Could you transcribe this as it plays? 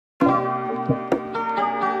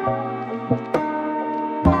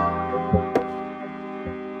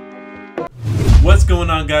going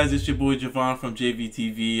on, guys? It's your boy Javon from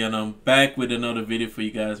JayveeTV, and I'm back with another video for you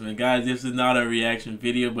guys, man. Guys, this is not a reaction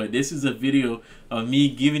video, but this is a video of me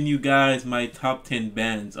giving you guys my top 10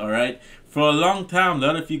 bands. All right, for a long time, a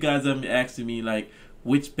lot of you guys have been asking me like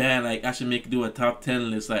which band like I should do a top 10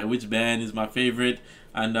 list, like which band is my favorite,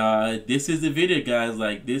 and this is the video, guys.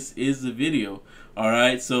 Like, this is the video. All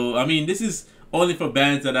right, so I mean, this is only for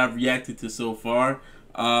bands that I've reacted to so far.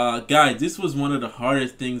 Guys, this was one of the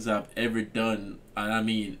hardest things I've ever done, and I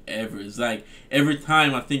mean ever. It's like every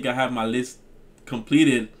time I think I have my list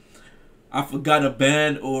completed, I forgot a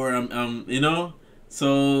band, or you know.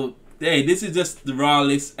 So hey, this is just the raw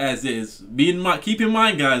list as is. Keep in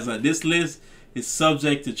mind, guys, like this list is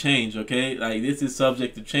subject to change. Okay, like this is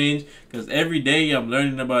subject to change because every day I'm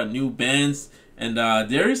learning about new bands, and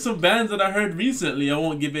there is some bands that I heard recently. I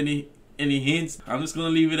won't give any hints. I'm just gonna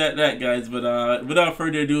leave it at that, guys. But without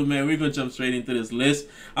further ado, man, we're gonna jump straight into this list.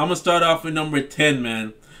 I'm gonna start off with number 10,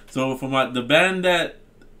 man. So for the band that,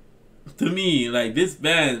 to me, like this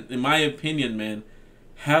band, in my opinion, man,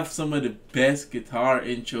 have some of the best guitar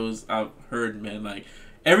intros I've heard, man. Like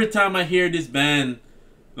every time I hear this band,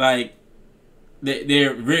 like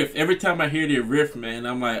their riff, every time I hear their riff, man,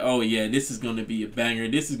 I'm like, oh yeah, this is gonna be a banger.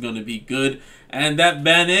 This is gonna be good. And that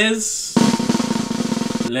band is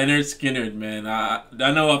Lynyrd Skynyrd, man. I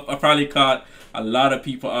know I probably caught a lot of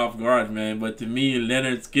people off guard, man, but to me,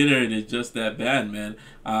 Lynyrd Skynyrd is just that band, man.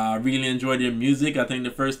 I really enjoy their music. I think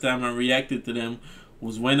the first time I reacted to them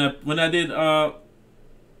was when I did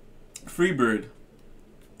Freebird,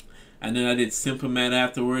 and then I did Simple Man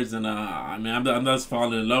afterwards, and I mean, I'm just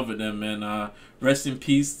falling in love with them, man. Rest in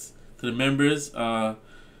peace to the members. Yeah,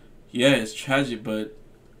 it's tragic, but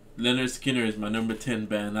Lynyrd Skynyrd is my number 10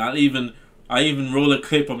 band. I even roll a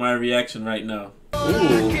clip of my reaction right now.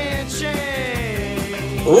 Ooh.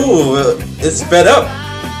 Ooh, it's sped up.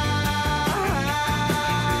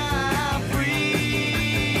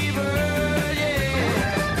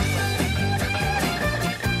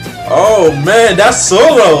 Oh man, that's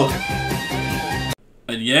solo.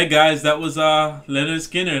 And yeah, guys, that was Lynyrd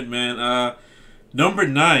Skynyrd, man. Number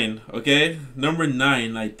 9, okay? Number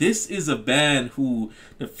 9. Like, this is a band who,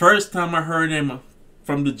 the first time I heard them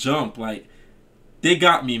from the jump, like, they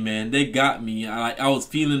got me, man. They got me. I was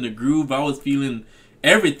feeling the groove. I was feeling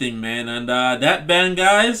everything, man. And that band,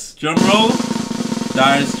 guys, drum roll,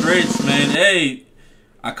 Dire Straits, man. Hey,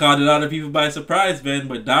 I caught a lot of people by surprise, man.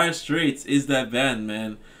 But Dire Straits is that band,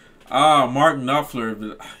 man. Mark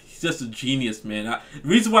Knopfler, he's just a genius, man. The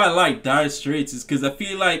reason why I like Dire Straits is because I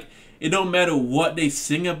feel like it don't matter what they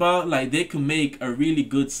sing about, like they can make a really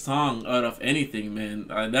good song out of anything, man.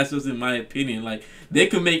 That's just in my opinion. Like they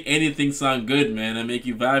can make anything sound good, man, and make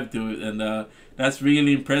you vibe to it, and that's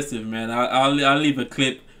really impressive, man. I'll leave a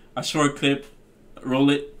clip, a short clip, roll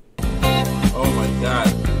it. Oh my God.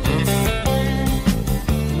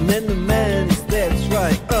 And then the man steps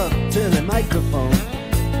right up to the microphone.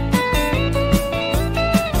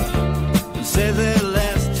 He says it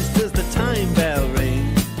lasts just as the time bell rings.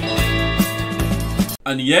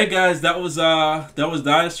 And yeah, guys, that was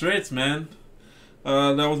Dire Straits, man.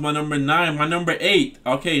 That was my number 9. My number 8.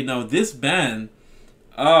 Okay, now this band,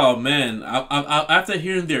 oh man, after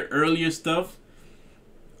hearing their earlier stuff,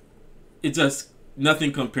 it just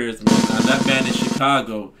nothing compares, man. That band is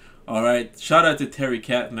Chicago. All right, shout out to Terry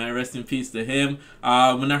Cat, man. Rest in peace to him.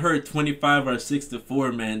 When I heard 25 or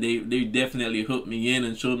 6-4, man, they definitely hooked me in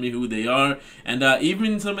and showed me who they are. And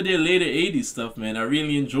even some of their later 80s stuff, man, I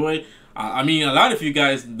really enjoy. I mean, a lot of you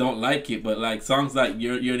guys don't like it, but like songs like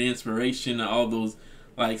 "You're the Inspiration" and all those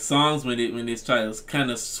like songs when they try to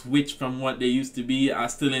kind of switch from what they used to be, I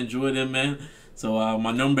still enjoy them, man. So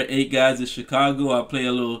my number 8, guys, is Chicago. I'll play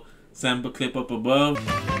a little sample clip up above.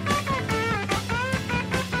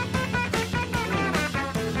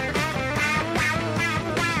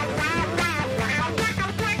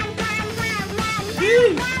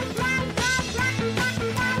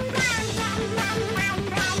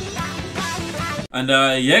 And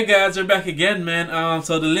yeah, guys, we're back again, man.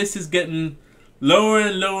 So the list is getting lower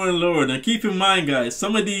and lower and lower. Now keep in mind, guys,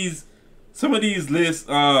 some of these list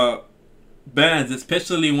bands,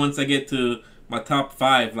 especially once I get to my top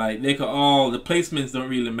 5, like they could all, the placements don't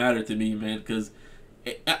really matter to me, man, because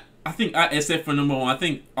I think except for number 1, I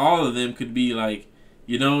think all of them could be like,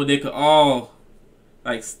 you know, they could all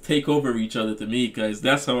like take over each other to me, because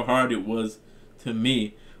that's how hard it was to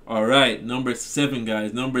me. Alright, number 7,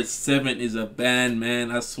 guys. Number 7 is a band,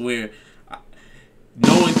 man. I swear.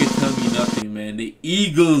 No one can tell me nothing, man. The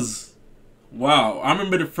Eagles. Wow, I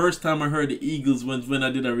remember the first time I heard the Eagles was when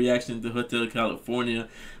I did a reaction to Hotel California.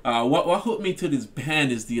 What hooked me to this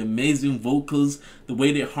band is the amazing vocals, the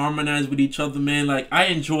way they harmonize with each other, man. Like, I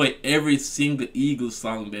enjoy every single Eagles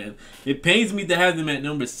song, man. It pains me to have them at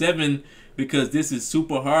number 7 because this is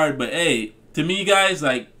super hard. But hey, to me, guys,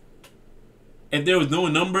 like, if there was no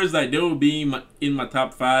numbers, like, they would be in my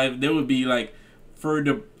top 5. They would be like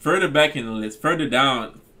further back in the list, further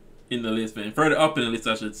down in the list, man. Further up in the list,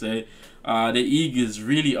 I should say. The Eagles,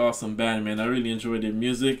 really awesome band, man. I really enjoy their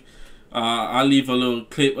music. I'll leave a little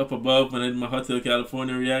clip up above when I did my Hotel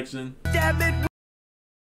California reaction. Damn it.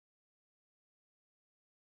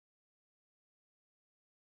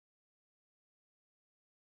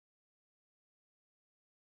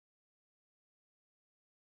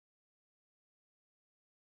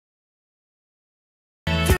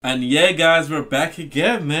 And yeah, guys, we're back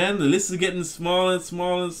again, man. The list is getting smaller and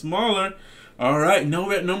smaller and smaller. All right, now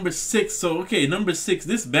we're at number 6. So, okay, number 6,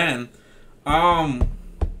 this band,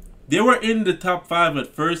 they were in the top 5 at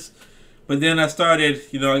first, but then I started,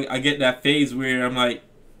 you know, I get that phase where I'm like,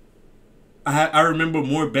 I remember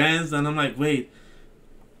more bands, and I'm like, wait,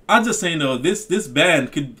 I'll just say no. This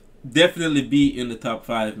band could definitely be in the top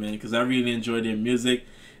 5, man, because I really enjoy their music.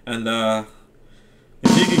 And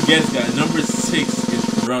if you can guess, guys, number 6 is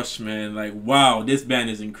Rush, man. Like, wow, this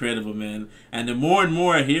band is incredible, man. And the more and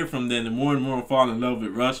more I hear from them, the more and more I fall in love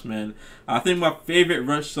with Rush, man. I think my favorite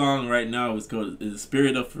Rush song right now is called "The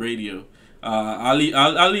Spirit of Radio." I'll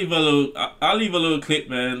leave a little clip,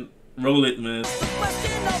 man. Roll it, man.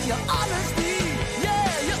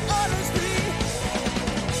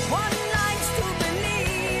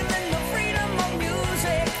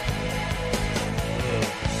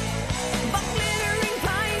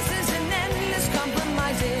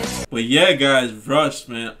 But yeah, guys, Rush,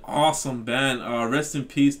 man, awesome band. Rest in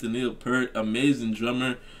peace to Neil Peart, amazing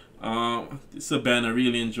drummer. It's a band I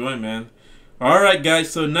really enjoy, man. All right,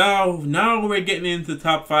 guys, so now we're getting into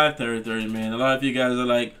top 5 territory, man. A lot of you guys are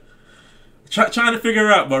like trying to figure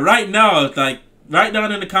out, but right now, it's like, write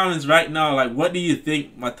down in the comments right now, like, what do you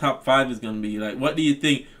think my top 5 is gonna be? Like, what do you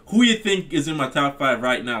think? Who you think is in my top 5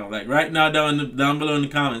 right now? Like, right now down below in the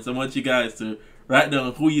comments, I want you guys to write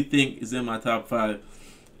down who you think is in my top 5.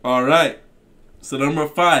 All right, so number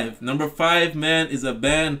 5, man, is a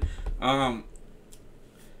band. I'll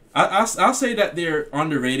say that they're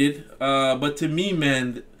underrated. But to me,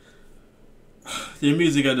 man, their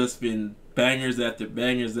music has just been bangers after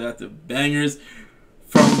bangers after bangers,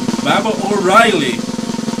 from Baba O'Reilly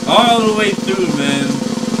all the way through, man.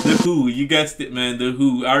 The Who, you guessed it, man. The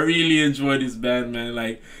Who. I really enjoy this band, man.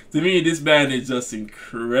 Like, to me, this band is just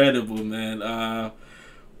incredible, man.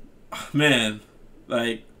 Man,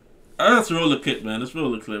 like. Let's roll a clip, man. Let's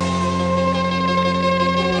roll a clip.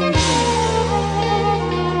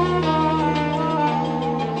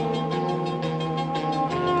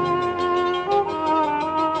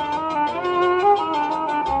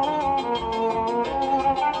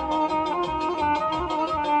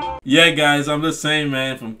 Yeah, guys, I'm just saying,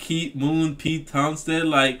 man. From Keith Moon, Pete Townsend,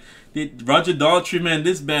 like Roger Daltrey, man.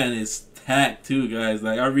 This band is tacked too, guys.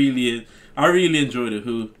 Like, I really enjoy the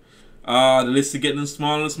Who. The list is getting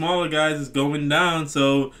smaller and smaller, guys. It's going down,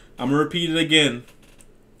 so I'm gonna repeat it again.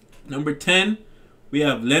 Number 10, we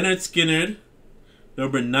have Leonard Skinner.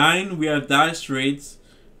 Number 9, we have Dire Straits.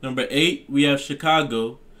 Number 8, we have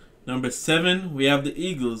Chicago. Number 7, we have the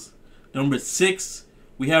Eagles. Number 6,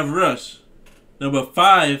 we have Rush. Number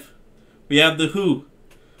 5, we have the Who.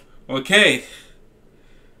 Okay,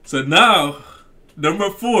 so now number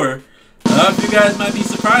 4. A lot of you guys might be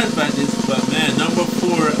surprised by this, but man, number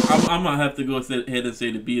 4, I'm gonna have to go ahead and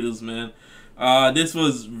say the Beatles, man. This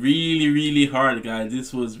was really hard, guys.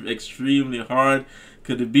 This was extremely hard,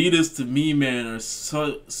 because the Beatles, to me, man, are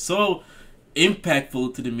so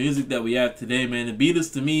impactful to the music that we have today, man. The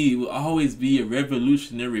Beatles, to me, will always be a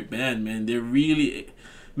revolutionary band, man. They're really,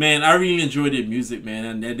 man, I really enjoy their music, man,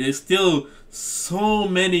 and there's still so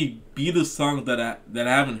many Beatles songs that I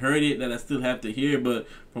haven't heard it, that I still have to hear. But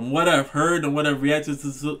from what I've heard and what I've reacted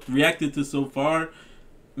to so far,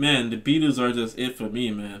 man, the Beatles are just it for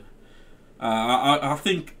me, man. I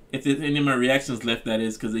think if there's any of my reactions left, that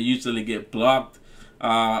is because they usually get blocked.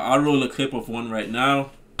 I'll roll a clip of one right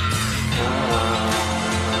now.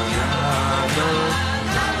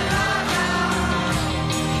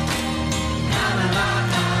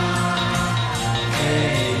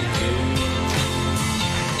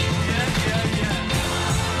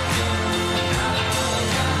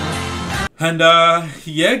 And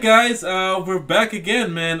yeah, guys, we're back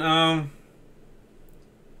again, man.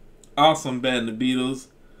 Awesome band, the Beatles.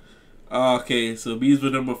 Okay, so these were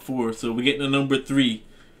number 4. So we get to number 3.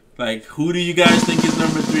 Like, who do you guys think is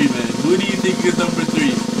number 3, man? Who do you think is number 3?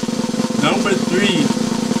 Number 3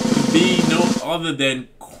 could be no other than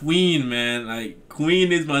Queen, man. Like,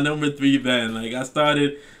 Queen is my number 3 band. Like, I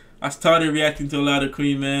started reacting to a lot of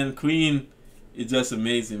Queen, man. Queen is just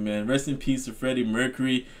amazing, man. Rest in peace to Freddie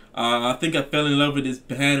Mercury. I think I fell in love with this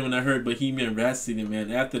band when I heard Bohemian Rhapsody,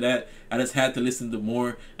 man. After that, I just had to listen to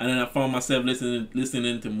more, and then I found myself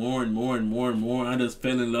listening to more and more and more and more. I just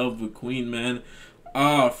fell in love with Queen, man.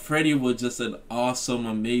 Freddie was just an awesome,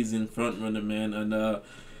 amazing frontrunner, man. And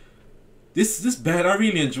this band, I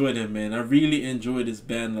really enjoyed them, man. I really enjoyed this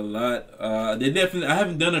band a lot. I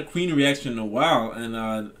haven't done a Queen reaction in a while, and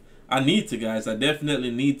I need to, guys. I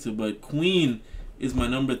definitely need to. But Queen is my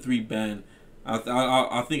number 3 band.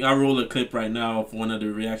 I think I'll roll a clip right now of one of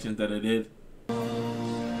the reactions that I did.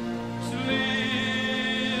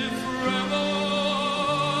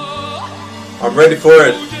 I'm ready for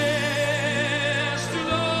it.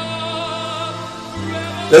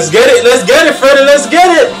 Let's get it. Let's get it, Freddie. Let's get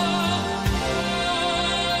it.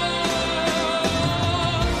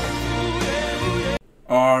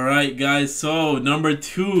 Alright, guys. So, number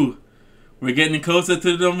 2. We're getting closer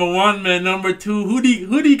to the number 1, man. Number 2. Who do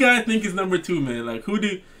you guys think is number 2, man? Like,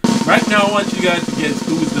 right now, I want you guys to guess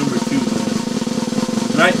who is number 2,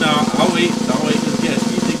 man. Right now, I'll wait. Let's guess. Who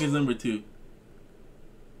do you think is number 2?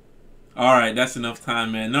 Alright, that's enough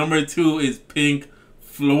time, man. Number 2 is Pink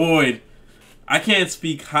Floyd. I can't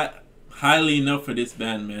speak highly enough for this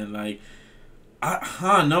band, man. Like, I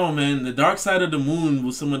don't know, man. The Dark Side of the Moon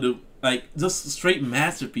was some of the, like, just straight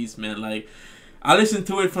masterpiece, man. Like, I listened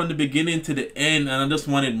to it from the beginning to the end, and I just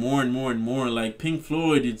wanted more and more and more. Like, Pink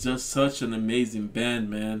Floyd is just such an amazing band,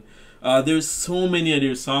 man. There's so many of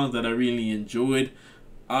their songs that I really enjoyed.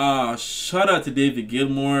 Shout out to David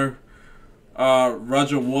Gilmour,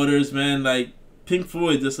 Roger Waters, man. Like, Pink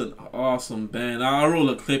Floyd is just an awesome band. I'll roll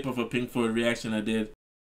a clip of a Pink Floyd reaction I did.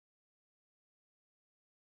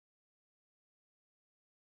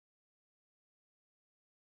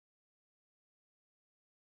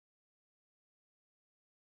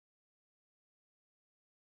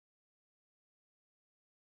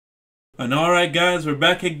 And alright, guys, we're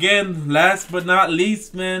back again. Last but not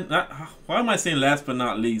least, man. Why am I saying last but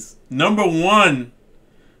not least? Number 1.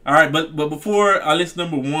 Alright, but before I list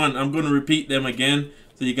number 1, I'm going to repeat them again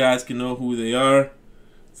so you guys can know who they are.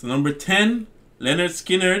 So number 10, Leonard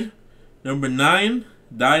Skinner. Number 9,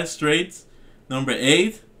 Dire Straits. Number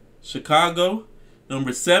 8, Chicago.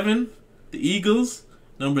 Number 7, The Eagles.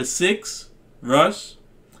 Number 6, Rush.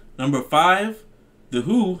 Number 5, The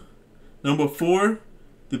Who. Number 4,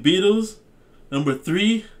 The Beatles. Number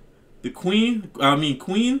 3, Queen.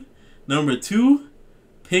 Number 2,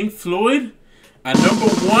 Pink Floyd. And number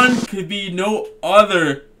 1 could be no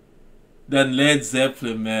other than Led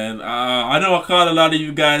Zeppelin, man. I know I caught a lot of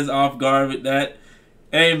you guys off guard with that.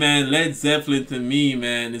 Hey, man, Led Zeppelin to me,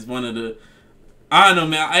 man, is one of the... I don't know,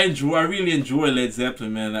 man. I really enjoy Led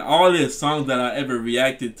Zeppelin, man. Like, all the songs that I ever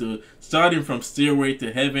reacted to, starting from Stairway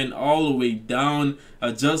to Heaven all the way down,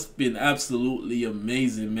 have just been absolutely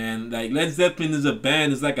amazing, man. Like, Led Zeppelin is a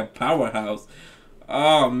band, it's like a powerhouse.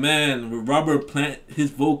 Oh, man, with Robert Plant,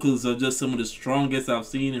 his vocals are just some of the strongest I've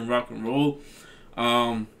seen in rock and roll.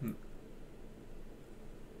 I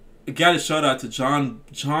got a shout out to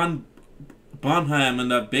John Bonham on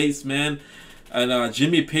that bass, man. And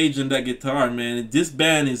Jimmy Page on that guitar, man. This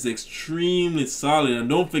band is extremely solid. And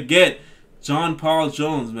don't forget John Paul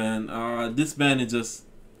Jones, man. This band is just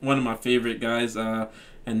one of my favorite guys.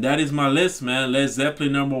 And that is my list, man. Led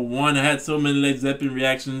Zeppelin number 1. I had so many Led Zeppelin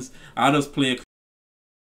reactions. I'll just play a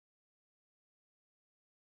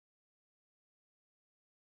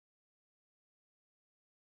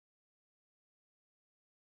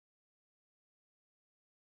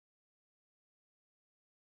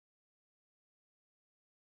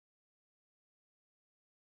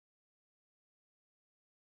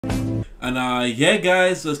And yeah,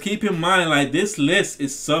 guys, just keep in mind, like, this list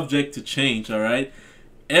is subject to change. All right,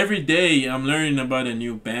 every day I'm learning about a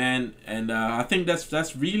new band, and I think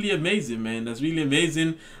that's really amazing, man. That's really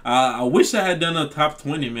amazing. I wish I had done a top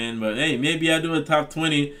 20, man, but hey, maybe I do a top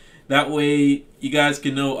 20. That way you guys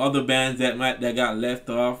can know other bands that got left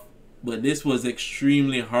off. But this was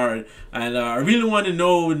extremely hard, and I really want to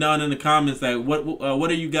know down in the comments, like, what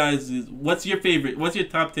are you guys? What's your favorite? What's your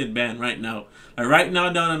top 10 band right now? Right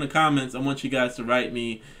now, down in the comments, I want you guys to write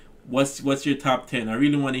me what's your top 10. I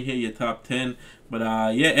really want to hear your top 10. But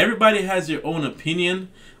yeah, everybody has their own opinion.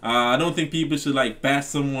 I don't think people should like bash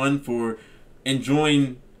someone for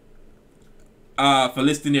enjoying for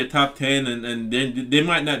listing their top 10, and they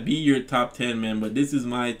might not be your top 10, man. But this is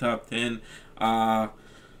my top 10.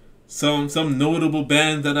 some notable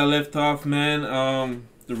bands that I left off, man.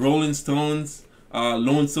 The Rolling Stones,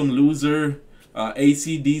 Lonesome Loser,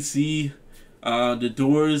 AC/DC, The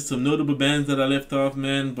Doors, some notable bands that I left off,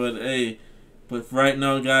 man. But hey, but right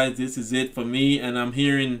now, guys, this is it for me, and I'm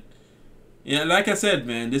hearing, yeah, like I said,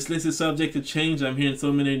 man, this list is subject to change. I'm hearing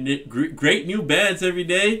so many great new bands every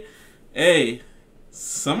day. Hey,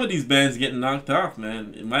 some of these bands getting knocked off,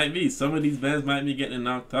 man. It might be. Some of these bands might be getting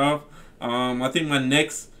knocked off. I think my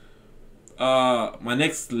next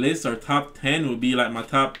list or top 10 would be like my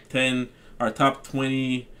top 10 or top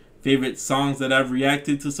 20 favorite songs that I've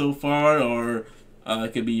reacted to so far, or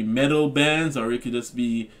it could be metal bands, or it could just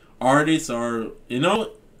be artists, or you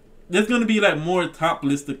know, there's gonna be like more top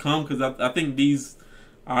lists to come, because I think these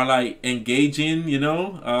are like engaging, you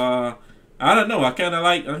know. I don't know, I kinda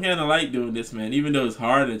like doing this, man, even though it's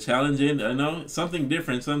hard and challenging. I know, something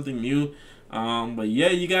different, something new. But yeah,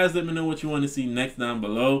 you guys let me know what you want to see next down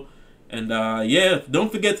below. And yeah,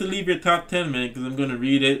 don't forget to leave your top 10, man, because I'm gonna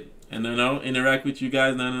read it and interact with you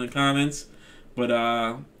guys down in the comments. But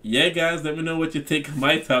yeah, guys, let me know what you think of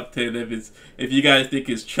my top 10. If you guys think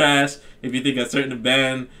it's trash, if you think a certain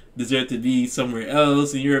band deserve to be somewhere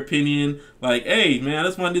else in your opinion. Like, hey, man, I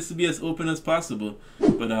just want this to be as open as possible.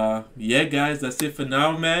 But yeah, guys, that's it for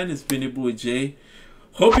now, man. It's been your boy Jay.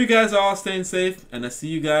 Hope you guys are all staying safe, and I'll see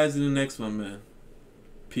you guys in the next one, man.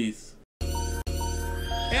 Peace.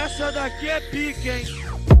 Essa daqui é pica, hein?